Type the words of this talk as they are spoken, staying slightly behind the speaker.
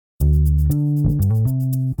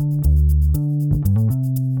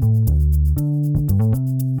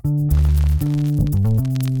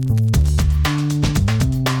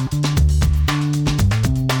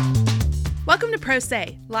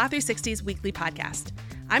Say, Law 360's weekly podcast.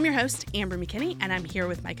 I'm your host, Amber McKinney, and I'm here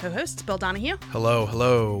with my co-hosts, Bill Donahue. Hello,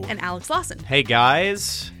 hello. And Alex Lawson. Hey,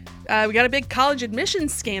 guys. We got a big college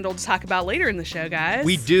admissions scandal to talk about later in the show, guys.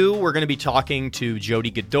 We do. We're going to be talking to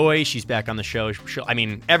Jody Godoy. She's back on the show. I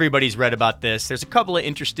mean, everybody's read about this. There's a couple of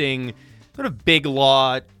interesting sort of big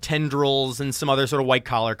law tendrils and some other sort of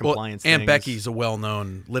white-collar compliance things. Aunt Becky's a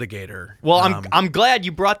well-known litigator. Well, I'm glad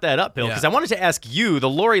you brought that up, Bill, because Yeah. I wanted to ask you, the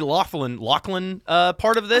Lori Loughlin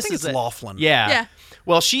part of this. I think it's Laughlin. Yeah.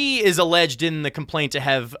 Well, she is alleged in the complaint to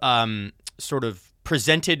have sort of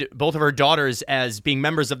presented both of her daughters as being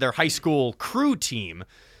members of their high school crew team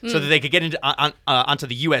so that they could get into onto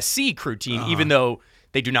the USC crew team, even though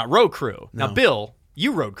they do not row crew. No. Now, Bill,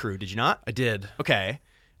 you rowed crew, did you not? I did. Okay.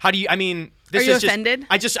 How do you, I mean, this Are you is offended?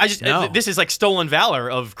 No. This is like stolen valor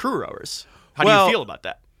of crew rowers. How do Well, you feel about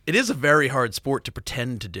that? It is a very hard sport to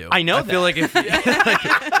pretend to do. I know I feel like if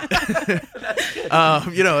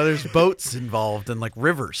there's boats involved and like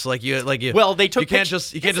rivers, Well, they took you can't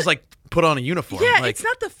just like put on a uniform. Yeah, like, it's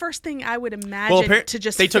not the first thing I would imagine to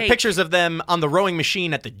just They took fake. pictures of them on the rowing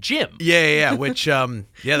machine at the gym. Yeah. Which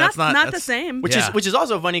that's not not the same. Which is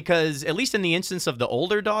also funny because at least in the instance of the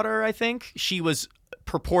older daughter, I think she was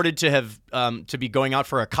purported to have to be going out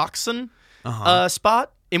for a coxswain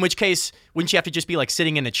spot. In which case, wouldn't you have to just be like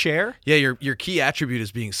sitting in a chair? Yeah, your key attribute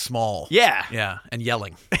is being small. Yeah, and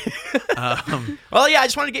yelling. Well, yeah, I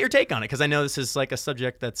just wanted to get your take on it because I know this is like a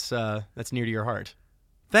subject that's near to your heart.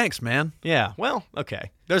 Thanks, man. Yeah. Well,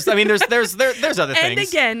 okay. There's other And things.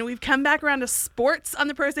 again, we've come back around to sports on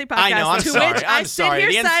the Pro State Podcast. I know. I'm to sorry. which I'm I sorry.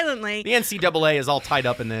 sit here The silently. The NCAA is all tied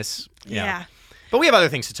up in this. Yeah. But we have other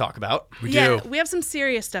things to talk about. We Yeah, do. we have some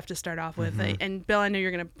serious stuff to start off with. And Bill, I know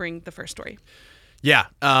you're going to bring the first story. Yeah,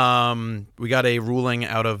 we got a ruling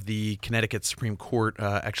out of the Connecticut Supreme Court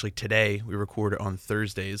actually today. We record on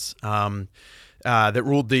Thursdays that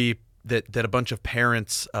ruled that a bunch of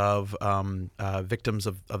parents of victims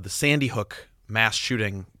of the Sandy Hook mass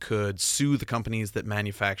shooting could sue the companies that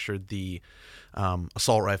manufactured the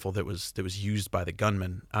assault rifle that was used by the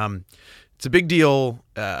gunman. It's a big deal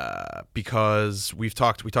because we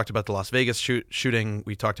talked about the Las Vegas shooting.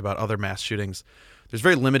 We talked about other mass shootings. There's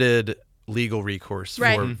very limited legal recourse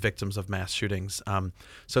for victims of mass shootings.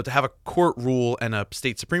 So to have a court rule and a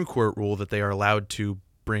state Supreme Court rule that they are allowed to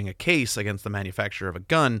bring a case against the manufacturer of a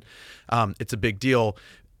gun, it's a big deal.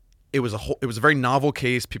 It was a very novel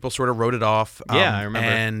case. People sort of wrote it off. Yeah, I remember.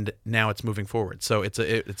 And now it's moving forward. So it's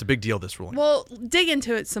a big deal, this ruling. Well, dig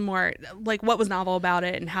into it some more. Like, what was novel about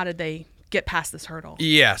it, and how did they get past this hurdle?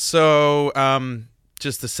 Yeah. So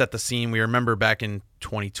just to set the scene, we remember back in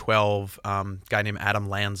 2012, a guy named Adam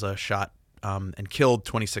Lanza shot and killed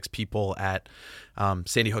 26 people at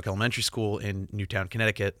Sandy Hook Elementary School in Newtown,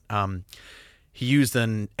 Connecticut. He used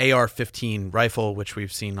an AR-15 rifle, which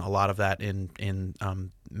we've seen a lot of that in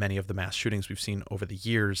many of the mass shootings we've seen over the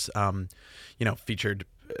years. Featured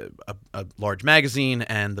a large magazine,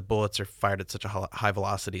 and the bullets are fired at such a high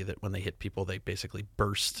velocity that when they hit people, they basically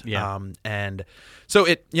burst. Yeah. And so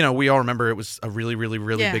we all remember it was a really, really,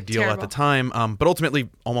 really big deal terrible at the time. But ultimately,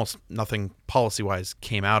 almost nothing policy-wise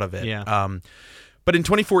came out of it. Yeah. But in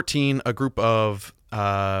 2014, a group of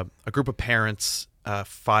parents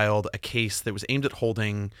filed a case that was aimed at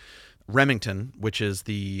holding Remington, which is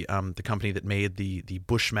the company that made the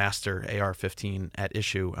Bushmaster AR-15 at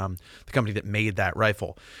issue, the company that made that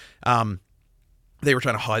rifle. They were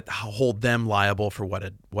trying to hold them liable for what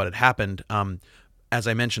had happened. As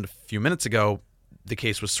I mentioned a few minutes ago, the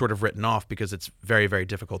case was sort of written off because it's very, very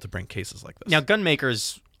difficult to bring cases like this. Now, gun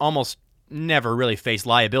makers almost never really face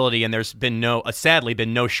liability, and there's been sadly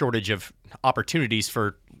been no shortage of opportunities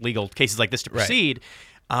for legal cases like this to proceed.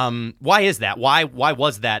 Why is that? Why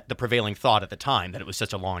was that the prevailing thought at the time, that it was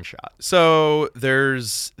such a long shot? So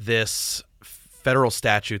there's this federal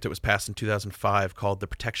statute that was passed in 2005 called the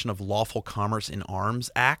Protection of Lawful Commerce in Arms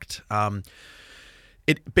Act.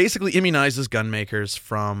 It basically immunizes gun makers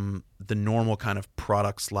from the normal kind of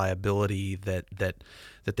products liability that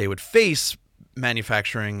they would face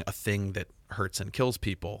manufacturing a thing that hurts and kills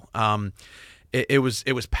people. It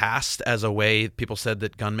was passed as a way. People said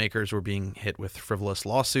that gun makers were being hit with frivolous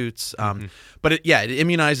lawsuits, but it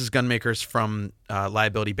immunizes gun makers from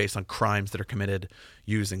liability based on crimes that are committed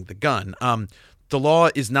using the gun. The law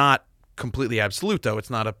is not completely absolute, though. It's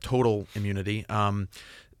not a total immunity.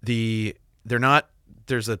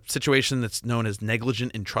 There's a situation that's known as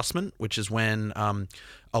negligent entrustment, which is when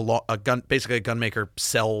a gun maker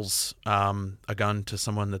sells a gun to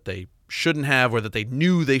someone that they shouldn't have, or that they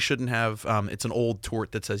knew they shouldn't have. It's an old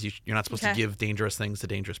tort that says you're not supposed to give dangerous things to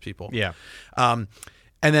dangerous people. Yeah. And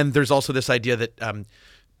then there's also this idea that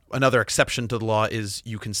another exception to the law is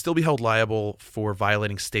you can still be held liable for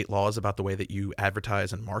violating state laws about the way that you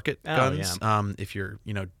advertise and market guns. If you're,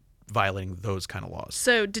 violating those kind of laws.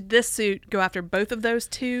 So did this suit go after both of those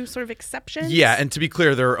two sort of exceptions? Yeah, and to be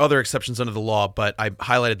clear, there are other exceptions under the law, but I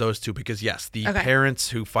highlighted those two because, yes, the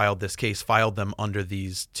parents who filed this case filed them under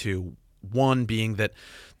these two. One being that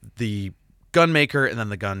the gun maker and then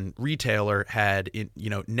the gun retailer had,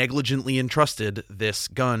 negligently entrusted this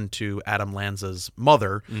gun to Adam Lanza's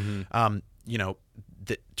mother,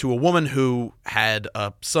 to a woman who had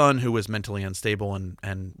a son who was mentally unstable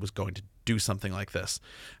and was going to do something like this.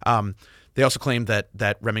 They also claimed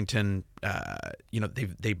that Remington,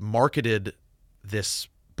 they marketed this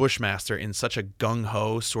Bushmaster in such a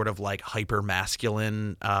gung-ho, sort of like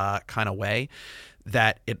hyper-masculine kind of way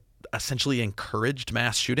that it essentially encouraged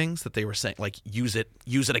mass shootings, that they were saying, like, use it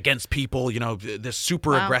against people, this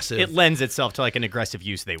super aggressive. It lends itself to like an aggressive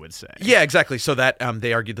use, they would say. Yeah, exactly. So that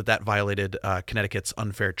they argued that violated Connecticut's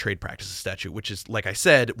unfair trade practices statute, which is, like I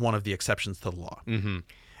said, one of the exceptions to the law.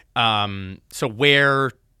 So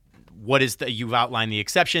you've outlined the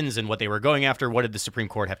exceptions and what they were going after. What did the Supreme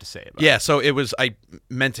Court have to say about it? Yeah, so I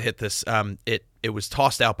meant to hit this. It was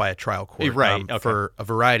tossed out by a trial court for a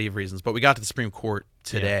variety of reasons, but we got to the Supreme Court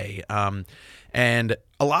today. And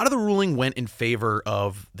a lot of the ruling went in favor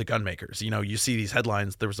of the gun makers. You see these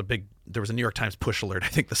headlines. There was a New York Times push alert, I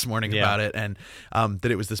think, this morning about it, and that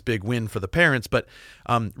it was this big win for the parents. But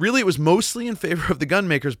really, it was mostly in favor of the gun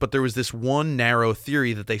makers. But there was this one narrow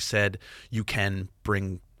theory that they said you can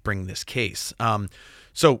bring this case.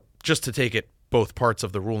 So just to take it both parts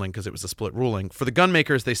of the ruling, because it was a split ruling, for the gun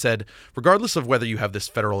makers, they said, regardless of whether you have this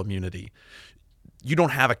federal immunity, you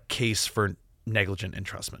don't have a case for negligent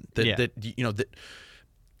entrustment. That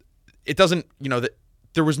it doesn't, that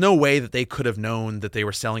there was no way that they could have known that they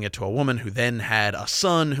were selling it to a woman who then had a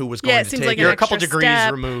son who was going to take. You're a couple degrees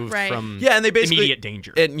removed from and they basically, immediate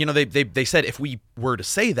danger. And they said if we were to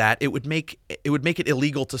say that, it would make it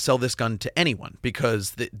illegal to sell this gun to anyone,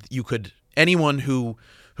 because anyone who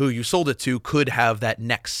you sold it to could have that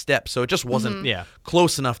next step. So it just wasn't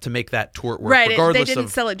close enough to make that tort work. Right, they didn't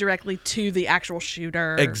sell it directly to the actual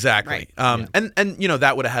shooter. Exactly. Right. And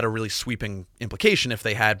that would have had a really sweeping implication if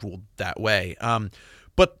they had ruled that way.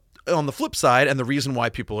 But on the flip side, and the reason why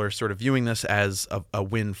people are sort of viewing this as a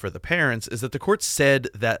win for the parents, is that the court said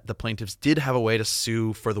that the plaintiffs did have a way to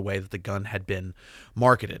sue for the way that the gun had been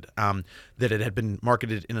marketed, that it had been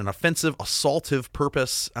marketed in an offensive, assaultive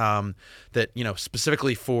purpose, that,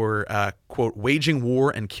 specifically for, quote, waging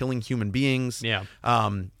war and killing human beings,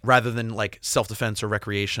 rather than like self-defense or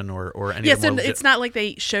recreation or any so it's not like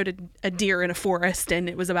they showed a deer in a forest and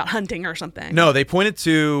it was about hunting or something. No, they pointed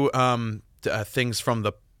to things from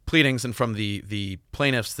the pleadings and from the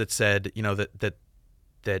plaintiffs that said,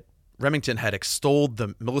 that Remington had extolled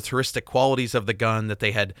the militaristic qualities of the gun, that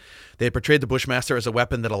they had portrayed the Bushmaster as a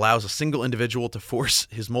weapon that allows a single individual to force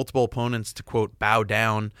his multiple opponents to, quote, bow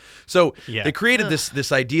down. So they created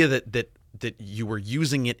this idea that you were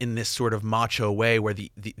using it in this sort of macho way, where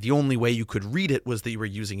the only way you could read it was that you were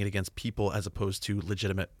using it against people as opposed to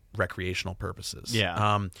legitimate recreational purposes.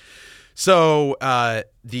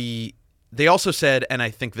 They also said, and I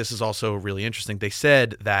think this is also really interesting, they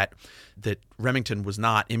said that Remington was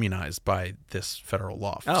not immunized by this federal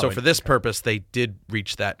law. So for this purpose, they did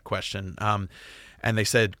reach that question. And they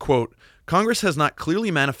said, quote, Congress has not clearly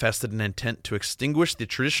manifested an intent to extinguish the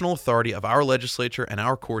traditional authority of our legislature and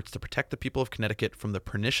our courts to protect the people of Connecticut from the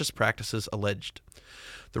pernicious practices alleged.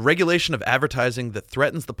 The regulation of advertising that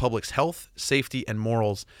threatens the public's health, safety, and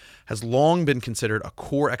morals has long been considered a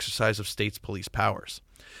core exercise of states' police powers.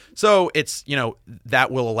 So it's,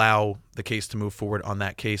 that will allow the case to move forward on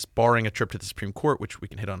that case, barring a trip to the Supreme Court, which we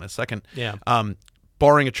can hit on in a second.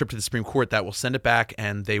 Barring a trip to the Supreme Court, that will send it back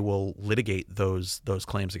and they will litigate those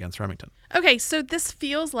claims against Remington. Okay, so this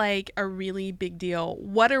feels like a really big deal.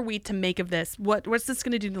 What are we to make of this? What's this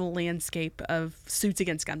going to do to the landscape of suits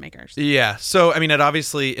against gun makers? Yeah, so,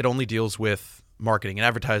 it only deals with marketing and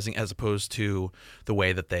advertising as opposed to the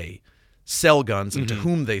way that they sell guns and to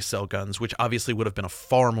whom they sell guns, which obviously would have been a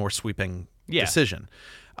far more sweeping decision.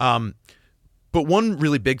 But one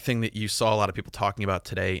really big thing that you saw a lot of people talking about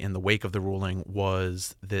today in the wake of the ruling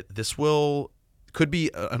was that this could be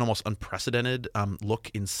an almost unprecedented look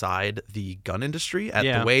inside the gun industry at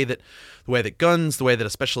the way that guns, the way that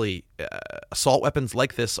especially assault weapons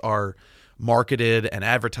like this are marketed and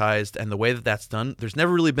advertised, and the way that that's done. There's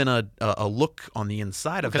never really been a look on the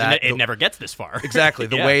inside of that. It never gets this far. Exactly.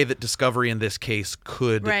 The way that discovery in this case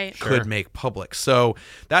could make public. So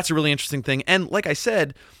that's a really interesting thing. And like I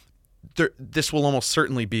said, this will almost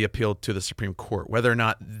certainly be appealed to the Supreme Court, whether or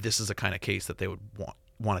not this is a kind of case that they would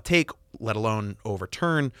want to take, let alone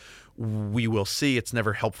overturn. We will see. It's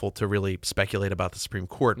never helpful to really speculate about the Supreme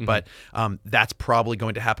Court, but that's probably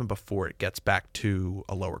going to happen before it gets back to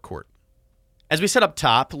a lower court. As we said up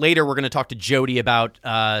top, later we're going to talk to Jody about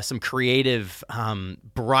some creative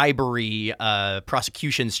bribery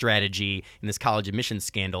prosecution strategy in this college admissions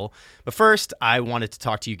scandal. But first, I wanted to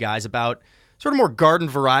talk to you guys about sort of more garden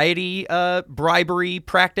variety bribery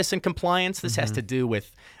practice and compliance. This has to do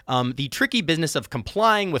with the tricky business of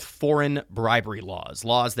complying with foreign bribery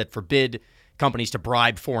laws that forbid companies to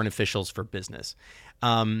bribe foreign officials for business.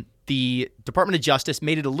 The Department of Justice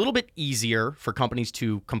made it a little bit easier for companies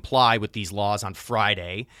to comply with these laws on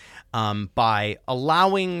Friday by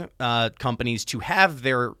allowing companies to have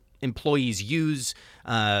their employees use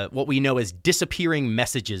what we know as disappearing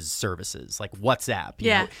messages services, like WhatsApp. You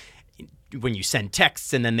know, when you send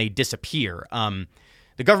texts and then they disappear.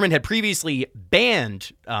 The government had previously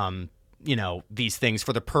banned these things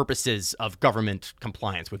for the purposes of government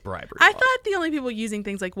compliance with bribery I laws. thought the only people using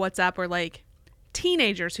things like WhatsApp were like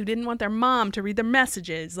teenagers who didn't want their mom to read their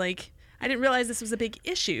messages. Like, I didn't realize this was a big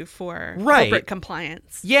issue for corporate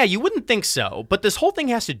compliance. Yeah, you wouldn't think so. But this whole thing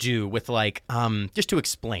has to do with, like, just to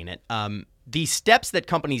explain it, the steps that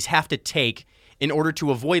companies have to take in order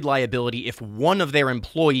to avoid liability if one of their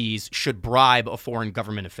employees should bribe a foreign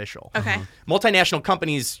government official. Okay. Multinational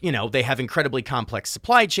companies, they have incredibly complex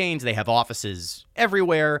supply chains. They have offices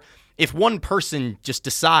everywhere. If one person just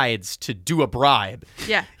decides to do a bribe,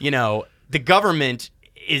 the government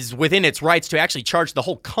is within its rights to actually charge the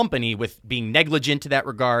whole company with being negligent to that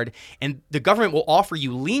regard. And the government will offer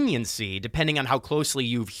you leniency depending on how closely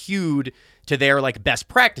you've hewed to their best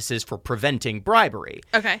practices for preventing bribery.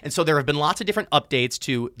 Okay. And so there have been lots of different updates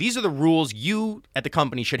to these are the rules you at the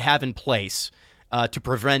company should have in place to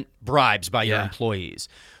prevent bribes by your employees.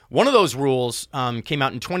 One of those rules came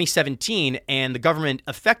out in 2017, and the government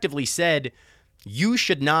effectively said you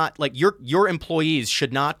should not, your employees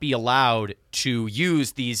should not be allowed to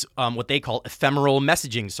use these what they call ephemeral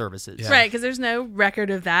messaging services. Yeah. Right, because there's no record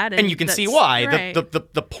of that. And you can see why. Right.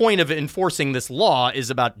 The point of enforcing this law is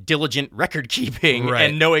about diligent record keeping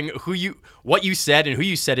and knowing what you said and who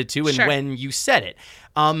you said it to and when you said it.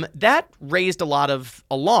 That raised a lot of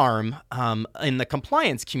alarm in the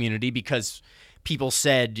compliance community because people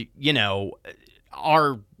said,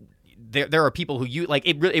 there are people who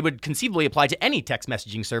it would conceivably apply to any text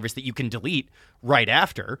messaging service that you can delete right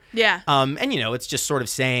after. Yeah. And it's just sort of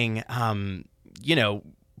saying,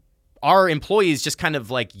 our employees just kind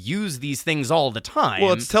of use these things all the time.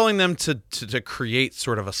 Well, it's telling them to create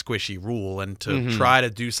sort of a squishy rule and to try to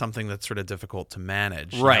do something that's sort of difficult to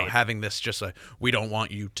manage. Right. Having this just we don't want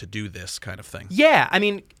you to do this kind of thing. Yeah.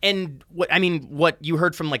 What you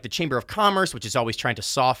heard from the Chamber of Commerce, which is always trying to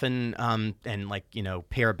soften and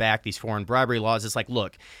pare back these foreign bribery laws, is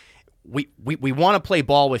look, we want to play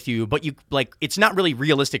ball with you, but it's not really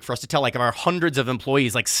realistic for us to tell our hundreds of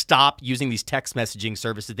employees stop using these text messaging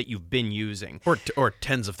services that you've been using, or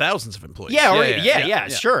tens of thousands of employees. Yeah,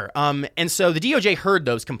 sure. And so the DOJ heard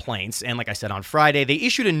those complaints, and like I said on Friday, they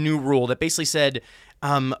issued a new rule that basically said,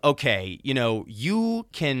 okay, you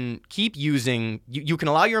can keep using, you can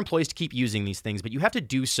allow your employees to keep using these things, but you have to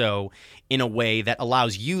do so in a way that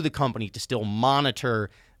allows you, the company, to still monitor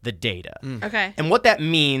the data. Okay. And what that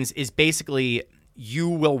means is basically you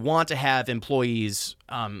will want to have employees,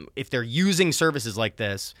 if they're using services like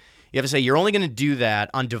this, you have to say you're only going to do that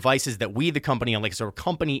on devices that we, the company, on sort of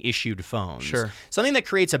company-issued phones. Sure. Something that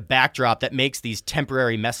creates a backdrop that makes these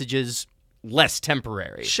temporary messages less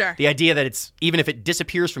temporary. Sure. The idea that it's, even if it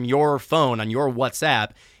disappears from your phone on your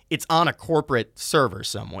WhatsApp, it's on a corporate server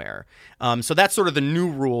somewhere. So that's sort of the new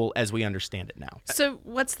rule as we understand it now. So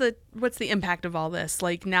what's the impact of all this?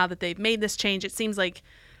 Now that they've made this change, it seems like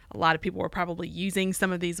a lot of people were probably using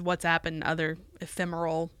some of these WhatsApp and other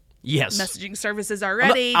ephemeral messaging services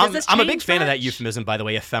already. I'm a big fan of that euphemism, by the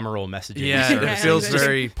way, ephemeral messaging. Yeah, it feels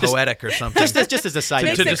very poetic or something. Just as a side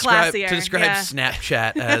note. To describe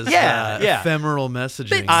Snapchat as ephemeral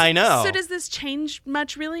messaging. I know. So does this change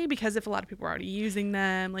much, really? Because if a lot of people are already using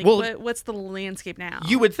them, what's the landscape now?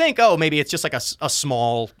 You would think, maybe it's just a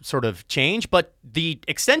small sort of change, but the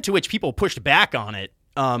extent to which people pushed back on it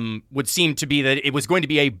would seem to be that it was going to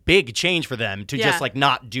be a big change for them to just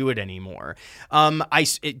not do it anymore.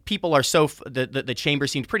 People are the chamber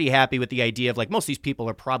seemed pretty happy with the idea of most of these people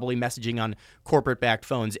are probably messaging on corporate backed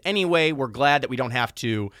phones anyway. We're glad that we don't have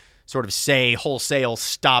to sort of say wholesale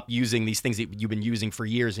stop using these things that you've been using for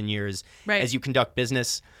years and years as you conduct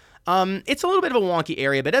business. It's a little bit of a wonky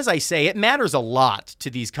area, but as I say, it matters a lot to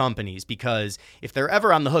these companies because if they're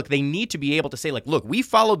ever on the hook, they need to be able to say, like, look, we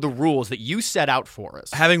followed the rules that you set out for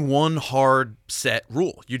us. Having one hard set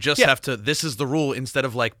rule. You just have to, this is the rule, instead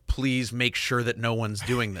of like, please make sure that no one's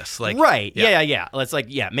doing this. Like, right. Yeah. Let's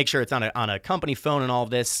make sure it's on a company phone and all of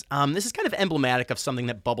this. This is kind of emblematic of something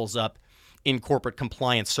that bubbles up in corporate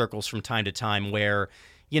compliance circles from time to time where,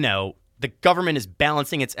 the government is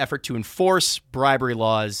balancing its effort to enforce bribery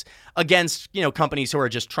laws against, companies who are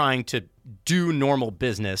just trying to do normal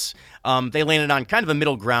business. They landed on kind of a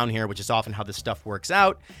middle ground here, which is often how this stuff works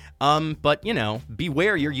out. But,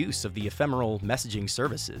 beware your use of the ephemeral messaging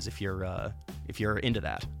services if you're into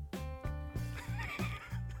that.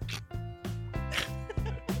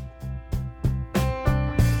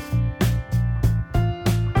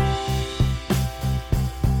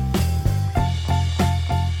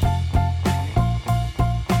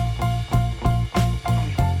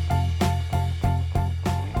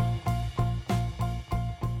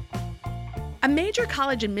 A major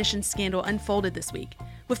college admissions scandal unfolded this week,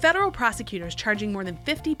 with federal prosecutors charging more than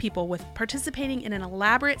 50 people with participating in an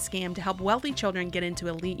elaborate scam to help wealthy children get into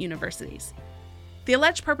elite universities. The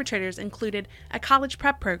alleged perpetrators included a college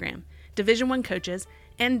prep program, Division I coaches,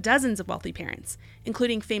 and dozens of wealthy parents,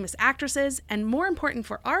 including famous actresses and, more important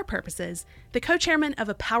for our purposes, the co-chairman of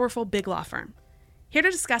a powerful big law firm. Here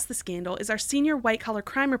to discuss the scandal is our senior white-collar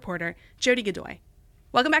crime reporter, Jody Godoy.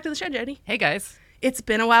 Welcome back to the show, Jody. Hey, guys. It's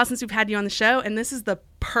been a while since we've had you on the show, and this is the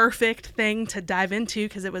perfect thing to dive into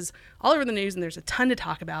because it was all over the news and there's a ton to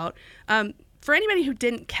talk about. For anybody who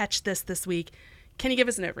didn't catch this week, can you give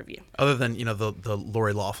us an overview? Other than, the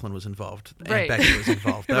Lori Loughlin was involved. Right. Aunt Becky was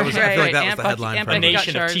involved. That was, Right. I feel like that Aunt was the headline. Aunt from A Becky the- got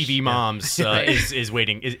nation of charged. TV moms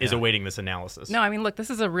is awaiting this analysis. No, I mean, look,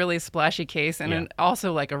 this is a really splashy case and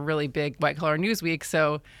also like a really big white-collar news week,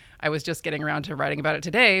 so I was just getting around to writing about it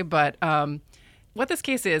today, but what this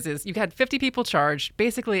case is you had 50 people charged,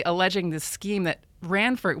 basically alleging this scheme that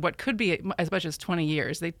ran for what could be as much as 20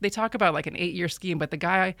 years. They talk about like an 8-year scheme, but the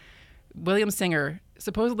guy, William Singer,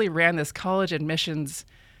 supposedly ran this college admissions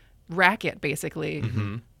racket, basically,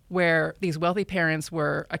 where these wealthy parents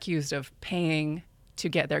were accused of paying to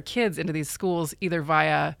get their kids into these schools either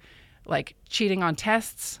via like cheating on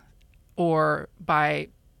tests or by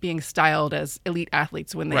being styled as elite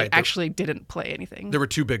athletes when they actually didn't play anything. There were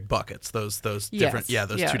two big buckets. Those different,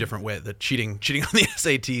 two different ways. The cheating on the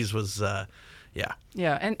SATs was,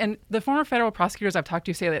 Yeah, and the former federal prosecutors I've talked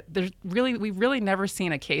to say that we've really never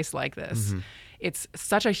seen a case like this. It's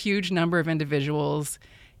such a huge number of individuals.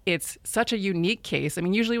 It's such a unique case. I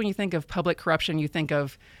mean, usually when you think of public corruption, you think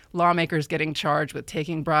of lawmakers getting charged with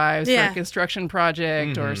taking bribes for a construction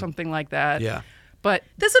project or something like that. Yeah. But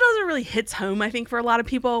this one also really hits home, I think, for a lot of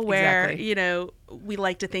people where, Exactly. We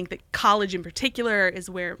like to think that college in particular is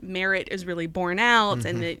where merit is really borne out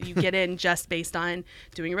and that you get in just based on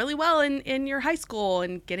doing really well in your high school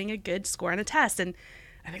and getting a good score on a test. And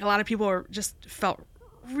I think a lot of people just felt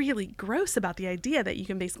really gross about the idea that you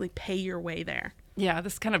can basically pay your way there. yeah,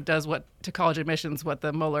 this kind of does to college admissions what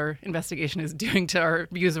the Mueller investigation is doing to our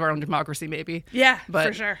views of our own democracy, maybe. Yeah, But,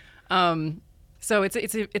 for sure. So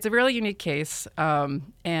it's a really unique case,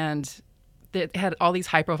 and it had all these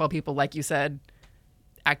high-profile people, like you said,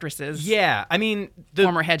 actresses. Yeah, I mean,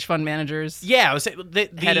 former hedge fund managers. Yeah, I was the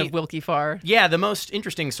head of Wilkie Farr. Yeah, the most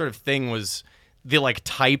interesting sort of thing was the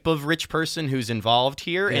type of rich person who's involved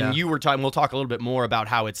here, and you were talking. We'll talk a little bit more about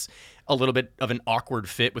how it's a little bit of an awkward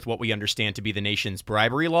fit with what we understand to be the nation's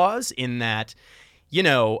bribery laws. In that,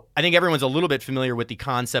 I think everyone's a little bit familiar with the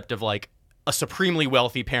concept of a supremely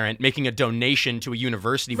wealthy parent making a donation to a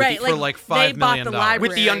university Right, for $5 million.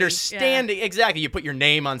 With the understanding, exactly, you put your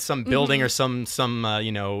name on some building or some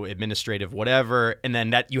administrative whatever, and then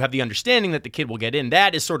that you have the understanding that the kid will get in.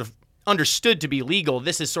 That is sort of understood to be legal.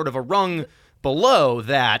 This is sort of a rung below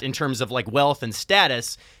that in terms of wealth and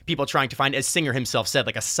status. People trying to find, as Singer himself said,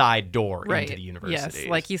 a side door into the university. Yes,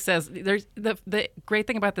 like he says, there's the great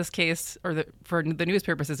thing about this case, or for the news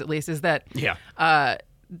purposes at least, is that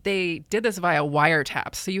they did this via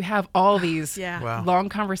wiretaps. So you have all these long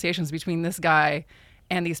conversations between this guy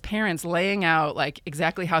and these parents laying out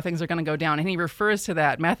exactly how things are going to go down. And he refers to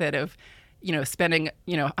that method of, spending,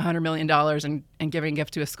 $100 million and giving a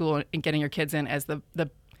gift to a school and getting your kids in as the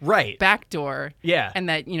back door. Yeah. And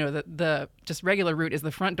that, the just regular route is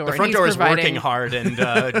the front door. The front door is working hard and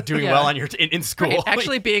doing well in school. Right.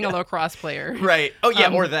 Actually being a lacrosse player. Right. Oh,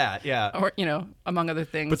 yeah, or that, yeah. Or, among other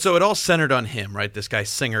things. But so it all centered on him, right? This guy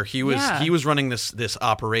Singer. He was running this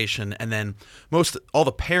operation, and then all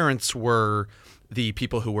the parents were the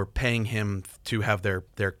people who were paying him to have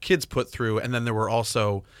their kids put through, and then there were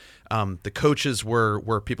also The coaches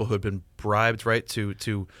were people who had been bribed, right,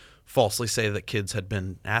 to falsely say that kids had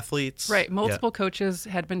been athletes. Right. Multiple coaches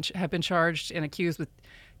have been charged and accused with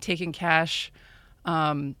taking cash,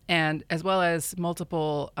 and as well as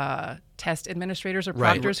multiple test administrators or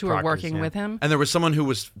proctors who are working with him. And there was someone who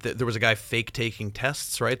was there was a guy fake taking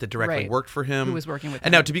tests, right, that directly worked for him. Who was working with him.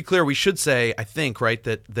 And now, to be clear, we should say, I think, right,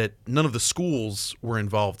 that none of the schools were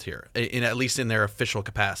involved here, at least in their official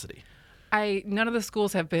capacity. None of the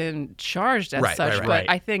schools have been charged as such, but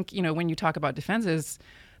I think, when you talk about defenses,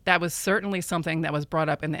 that was certainly something that was brought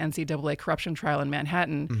up in the NCAA corruption trial in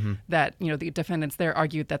Manhattan, that, the defendants there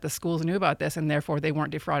argued that the schools knew about this and therefore they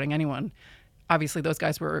weren't defrauding anyone. Obviously, those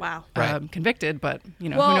guys were convicted, but, who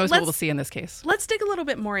knows what we'll see in this case. Let's dig a little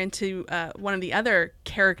bit more into one of the other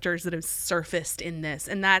characters that have surfaced in this,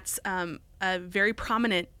 and that's a very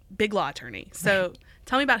prominent big law attorney. So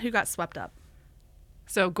tell me about who got swept up.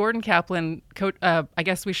 So Gordon Kaplan, I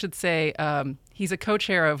guess we should say he's a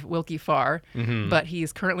co-chair of Willkie Farr, but he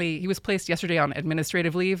was placed yesterday on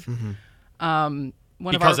administrative leave.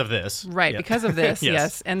 Because of this. Right, because of this,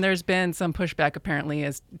 yes. And there's been some pushback apparently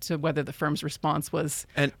as to whether the firm's response was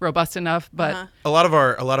robust enough. But a lot of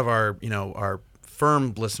our our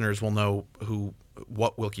firm listeners will know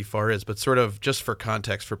what Willkie Farr is, but sort of just for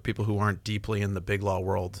context for people who aren't deeply in the big law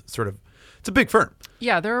world, it's a big firm.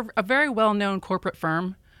 Yeah, they're a very well-known corporate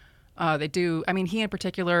firm. He in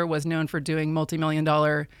particular was known for doing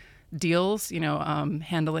multi-million-dollar deals,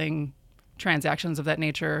 handling transactions of that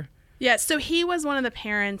nature. Yeah, so he was one of the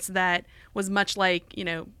parents that was much like,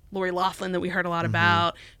 Lori Loughlin that we heard a lot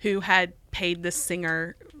about, who had paid this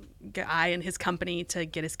singer guy and his company to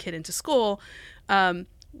get his kid into school.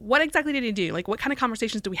 What exactly did he do? Like, what kind of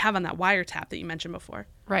conversations do we have on that wiretap that you mentioned before?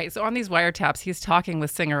 Right. So on these wiretaps, he's talking with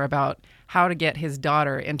Singer about how to get his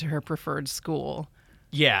daughter into her preferred school.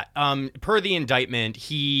 Yeah. Per the indictment,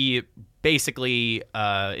 he basically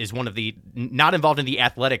is one of the not involved in the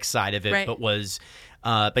athletic side of it, but was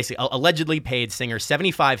basically allegedly paid Singer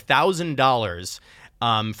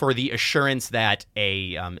 $75,000 for the assurance that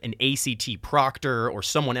an ACT proctor or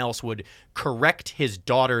someone else would correct his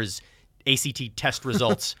daughter's ACT test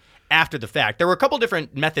results after the fact. There were a couple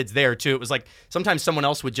different methods there, too. It was like sometimes someone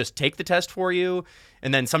else would just take the test for you,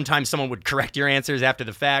 and then sometimes someone would correct your answers after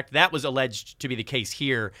the fact. That was alleged to be the case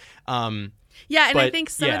here. I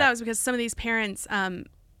think some of that was because some of these parents,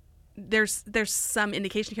 there's some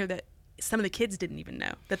indication here that some of the kids didn't even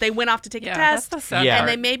know that they went off to take a test, and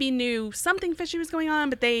they maybe knew something fishy was going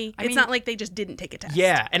on, but it's not like they just didn't take a test.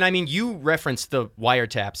 Yeah, and you referenced the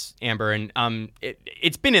wiretaps, Amber, and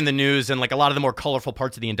it's been in the news, and like a lot of the more colorful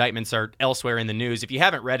parts of the indictments are elsewhere in the news. If you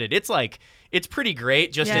haven't read it, it's pretty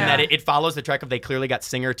great, just in that it follows the track of they clearly got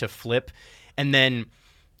Singer to flip, and then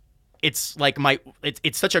it's like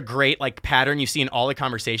it's such a great like pattern you see in all the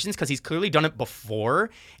conversations because he's clearly done it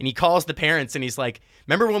before, and he calls the parents and he's like,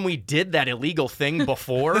 "Remember when we did that illegal thing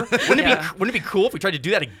before? Wouldn't it be cool if we tried to do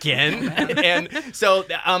that again?" And so,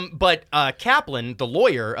 but Kaplan, the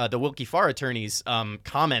lawyer, the Willkie Farr attorney's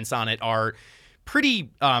comments on it are pretty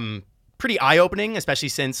eye-opening, especially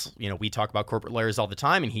since we talk about corporate lawyers all the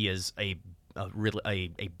time, and he is a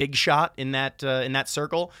big shot in that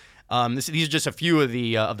circle. These are just a few of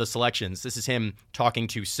the selections. This is him talking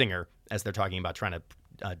to Singer as they're talking about trying to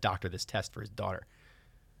doctor this test for his daughter.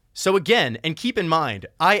 So again, and keep in mind,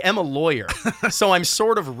 I am a lawyer, so I'm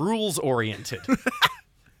sort of rules-oriented.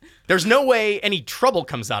 There's no way any trouble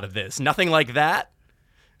comes out of this. Nothing like that.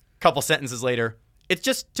 Couple sentences later, it's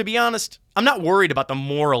just, to be honest, I'm not worried about the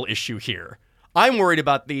moral issue here. I'm worried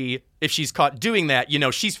about if she's caught doing that,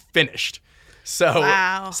 she's finished. So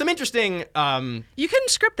some interesting you couldn't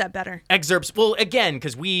script that better. Excerpts. Well, again,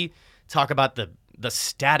 because we talk about the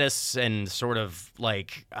status and sort of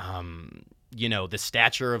like the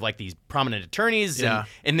stature of like these prominent attorneys. And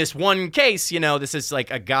in this one case, this is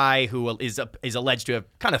like a guy who is alleged to have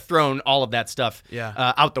kind of thrown all of that stuff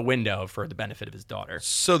out the window for the benefit of his daughter.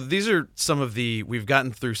 So these are we've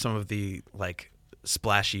gotten through some of the like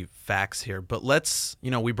splashy facts here, but let's,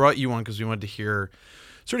 we brought you on because we wanted to hear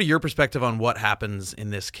sort of your perspective on what happens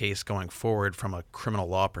in this case going forward from a criminal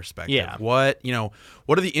law perspective. Yeah. What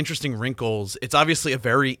are the interesting wrinkles? It's obviously a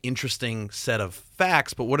very interesting set of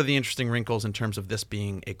facts, but what are the interesting wrinkles in terms of this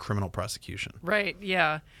being a criminal prosecution? Right,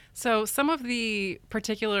 yeah. So some of the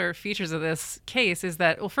particular features of this case is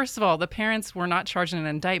that, well, first of all, the parents were not charged in an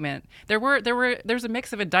indictment. There's a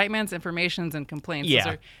mix of indictments, informations, and complaints. Yeah.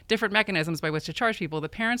 Those are different mechanisms by which to charge people. The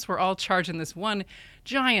parents were all charged in this one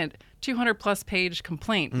giant 200-plus page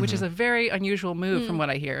complaint, which is a very unusual move from what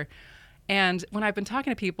I hear. And when I've been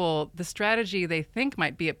talking to people, the strategy they think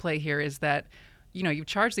might be at play here is that, you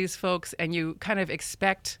charge these folks and you kind of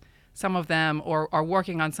expect some of them or are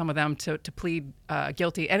working on some of them to plead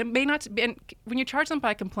guilty. And it may not be, and when you charge them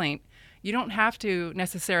by complaint, you don't have to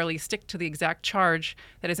necessarily stick to the exact charge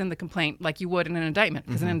that is in the complaint like you would in an indictment.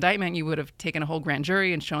 Because in an indictment, you would have taken a whole grand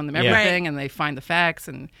jury and shown them everything, and they find the facts,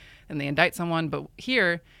 and they indict someone. But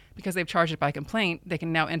here, because they've charged it by complaint, they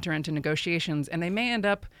can now enter into negotiations, and they may end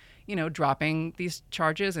up, dropping these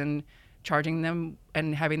charges and charging them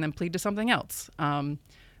and having them plead to something else.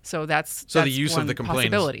 So that's the use of the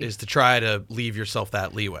complaint possibility. is to try to leave yourself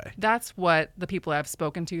that leeway. That's what the people I've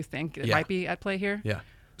spoken to think it might be at play here. Yeah.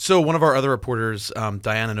 So one of our other reporters,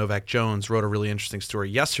 Diana Novak-Jones, wrote a really interesting story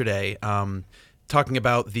yesterday talking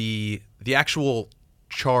about the actual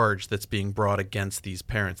charge that's being brought against these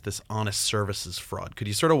parents, this honest services fraud. Could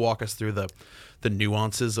you sort of walk us through the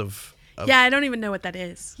nuances of Yeah, I don't even know what that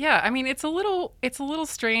is. Yeah, I mean, it's a little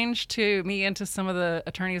strange to me and to some of the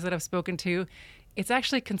attorneys that I've spoken to. It's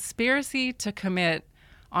actually conspiracy to commit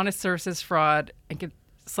honest services fraud and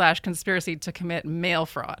 / conspiracy to commit mail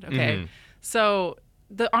fraud. Okay, so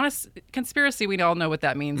the honest conspiracy, we all know what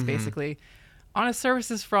that means. Basically, honest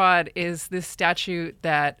services fraud is this statute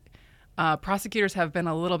that prosecutors have been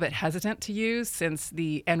a little bit hesitant to use since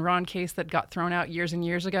the Enron case that got thrown out years and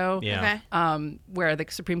years ago. Yeah. Okay. Where the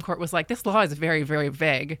Supreme Court was like, this law is very, very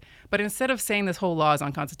vague. But instead of saying this whole law is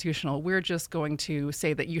unconstitutional, we're just going to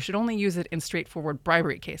say that you should only use it in straightforward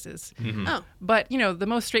bribery cases. Oh. But, the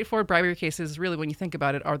most straightforward bribery cases, really, when you think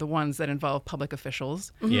about it, are the ones that involve public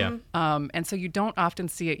officials. Yeah. And so you don't often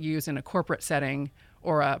see it used in a corporate setting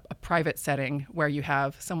or a private setting where you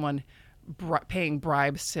have someone paying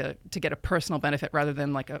bribes to get a personal benefit rather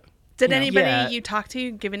than like a... Did anybody you talk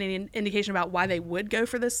to give any indication about why they would go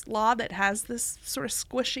for this law that has this sort of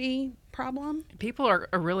squishy problem? People are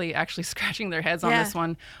really actually scratching their heads on this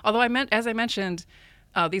one. Although as I mentioned,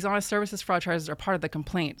 these honest services fraud charges are part of the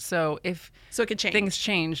complaint. So if it could change. Things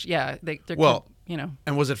change, they're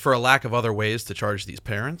And was it for a lack of other ways to charge these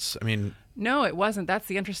parents? I mean... No, it wasn't. That's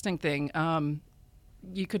the interesting thing.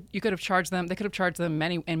 You could have charged them. They could have charged them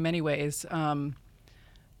in many ways,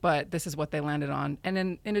 but this is what they landed on.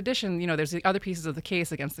 And in addition, there's the other pieces of the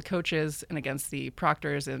case against the coaches and against the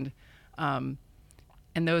proctors, and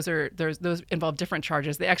those involve different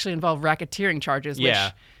charges. They actually involve racketeering charges, which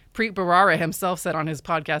Preet Bharara himself said on his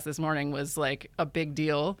podcast this morning was like a big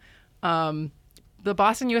deal. The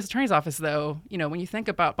Boston U.S. Attorney's Office, though, when you think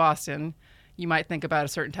about Boston, you might think about a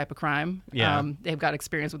certain type of crime. Yeah. They've got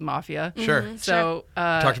experience with mafia. Sure. So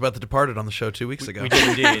talked about The Departed on the show 2 weeks ago. We did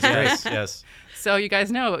indeed. Yes. So you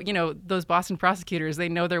guys know, those Boston prosecutors, they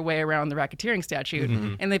know their way around the racketeering statute,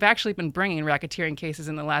 and they've actually been bringing racketeering cases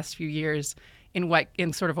in the last few years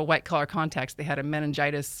in sort of a white collar context. They had a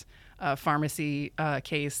meningitis pharmacy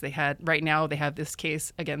case. Right now they have this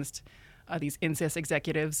case against these incest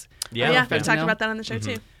executives. Yeah, we talked about that on the show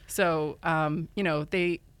too. So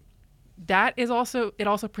it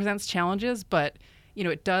also presents challenges, but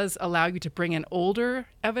it does allow you to bring in older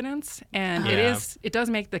evidence, and it does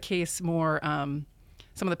make the case more some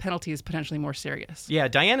of the penalties potentially more serious. Yeah,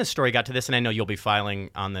 Diana's story got to this, and I know you'll be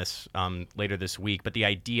filing on this later this week, but the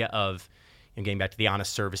idea of, getting back to the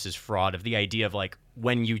honest services fraud, of the idea of like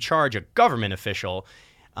when you charge a government official,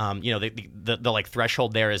 the like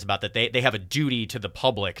threshold there is about that they have a duty to the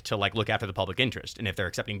public to like look after the public interest, and if they're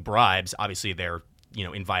accepting bribes, obviously they're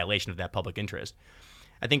in violation of that public interest.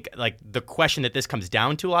 I think like the question that this comes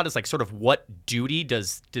down to a lot is like sort of what duty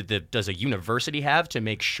does a university have to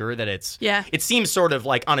make sure that it's... Yeah. It seems sort of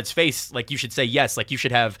like on its face like you should say yes, like you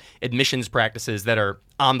should have admissions practices that are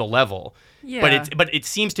on the level. Yeah. But it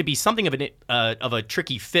seems to be something of a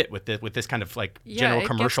tricky fit with this kind of like general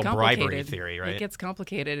commercial bribery theory, right? It gets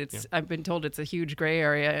complicated. I've been told it's a huge gray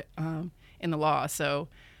area in the law. So,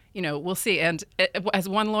 we'll see. And as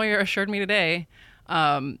one lawyer assured me today,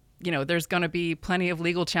 there's going to be plenty of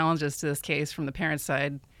legal challenges to this case from the parents'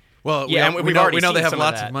 side. Well, we know they have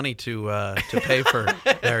lots of money to pay for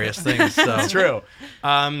various things. So. That's true.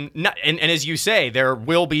 And as you say, there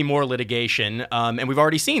will be more litigation, and we've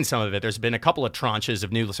already seen some of it. There's been a couple of tranches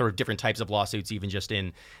of new sort of different types of lawsuits, even just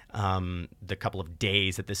in the couple of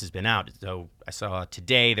days that this has been out. So I saw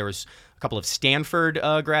today there was a couple of Stanford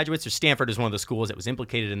graduates. So Stanford is one of the schools that was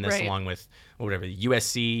implicated in this, along with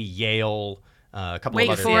USC, Yale. A couple Wake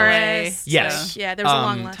of other Forest. Yes. Yeah, there's a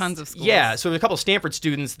long list. Tons of schools. Yeah, so a couple of Stanford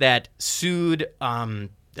students that sued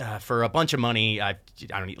for a bunch of money. I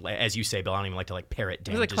don't, as you say, Bill, I don't even like to like parrot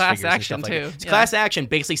damages. It was a class figures action and stuff too. Like it's class action,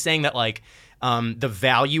 basically saying that like the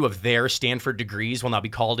value of their Stanford degrees will not be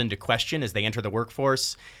called into question as they enter the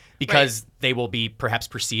workforce because they will be perhaps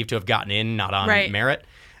perceived to have gotten in not on merit,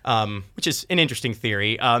 which is an interesting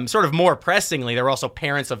theory. Sort of more pressingly, there were also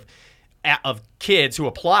parents of of kids who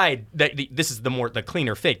applied, this is the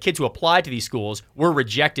cleaner fit. Kids who applied to these schools were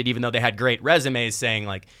rejected, even though they had great resumes, saying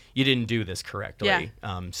like, you didn't do this correctly. Yeah.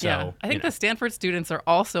 I think the Stanford students are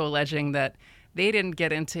also alleging that they didn't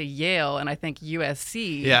get into Yale and I think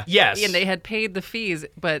USC. Yeah. Yes. And they had paid the fees,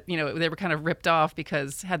 but they were kind of ripped off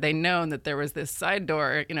because had they known that there was this side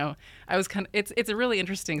door, I was kind of. It's a really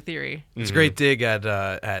interesting theory. It's a great dig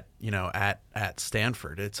at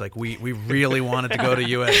Stanford. It's like we really wanted to go to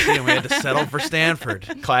USC and we had to settle for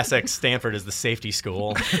Stanford. Classic Stanford is the safety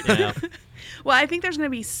school. Well, I think there's going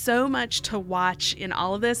to be so much to watch in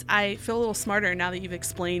all of this. I feel a little smarter now that you've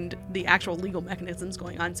explained the actual legal mechanisms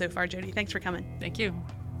going on so far, Jody. Thanks for coming. Thank you.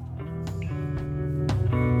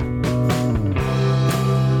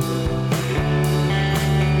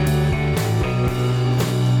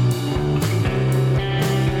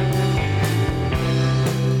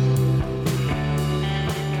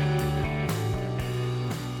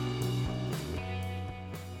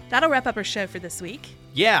 That'll wrap up our show for this week.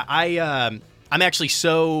 Yeah, I'm actually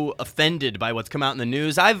so offended by what's come out in the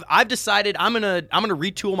news. I've decided I'm gonna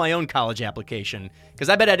retool my own college application because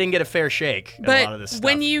I bet I didn't get a fair shake at a lot of this stuff. But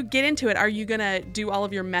when you get into it, are you gonna do all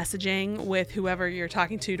of your messaging with whoever you're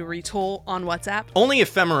talking to retool on WhatsApp? Only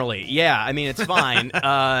ephemerally, yeah. I mean, it's fine.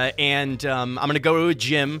 I'm gonna go to a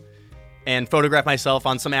gym and photograph myself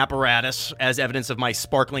on some apparatus as evidence of my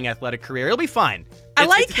sparkling athletic career. It'll be fine. I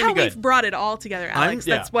like it's gonna how be good. we've brought it all together, Alex.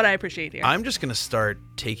 That's what I appreciate here. I'm just going to start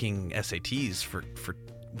taking SATs for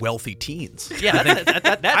wealthy teens. Yeah, I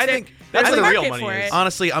think that's There's where a the real market money for is. it.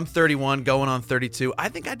 Honestly, I'm 31, going on 32. I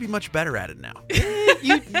think I'd be much better at it now.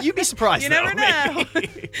 You'd be surprised. You though, never know.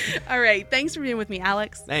 maybe. All right. Thanks for being with me,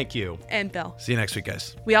 Alex. Thank you. And Bill. See you next week,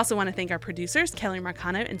 guys. We also want to thank our producers, Kelly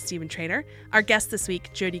Marcano and Stephen Trader, our guests this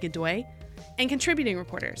week, Jody Godoy, and contributing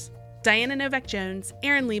reporters, Diana Novak-Jones,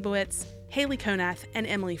 Aaron Leibowitz, Haley Konath, and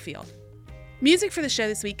Emily Field. Music for the show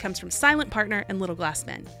this week comes from Silent Partner and Little Glass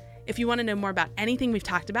Men. If you want to know more about anything we've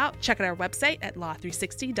talked about, check out our website at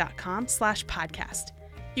law360.com/podcast.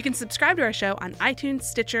 You can subscribe to our show on iTunes,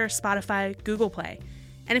 Stitcher, Spotify, Google Play.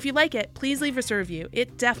 And if you like it, please leave us a review.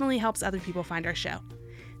 It definitely helps other people find our show.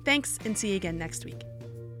 Thanks, and see you again next week.